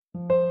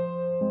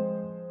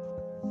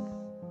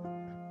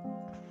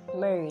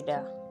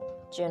Merida,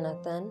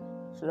 Jonathan,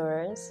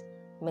 Florence,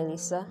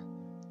 Melissa,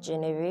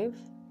 Genevieve,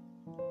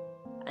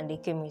 and a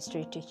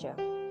chemistry teacher.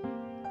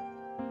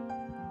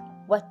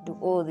 What do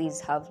all these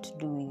have to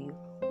do with you?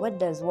 What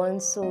does one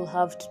soul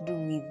have to do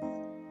with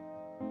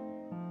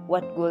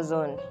what goes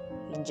on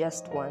in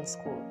just one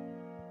school?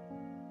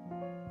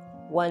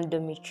 1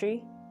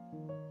 dormitory,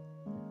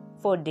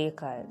 4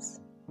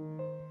 daycares,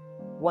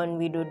 1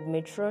 widowed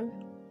matron,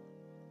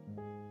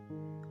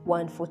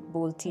 1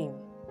 football team.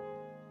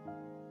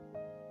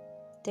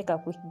 Take a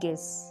quick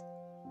guess.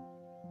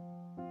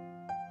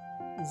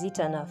 Is it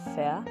an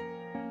affair?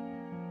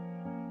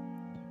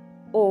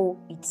 Or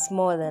it's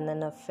more than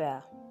an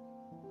affair?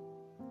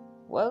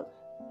 Well,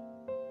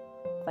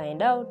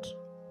 find out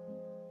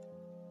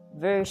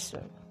very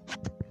soon.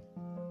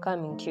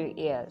 Coming to your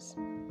ears.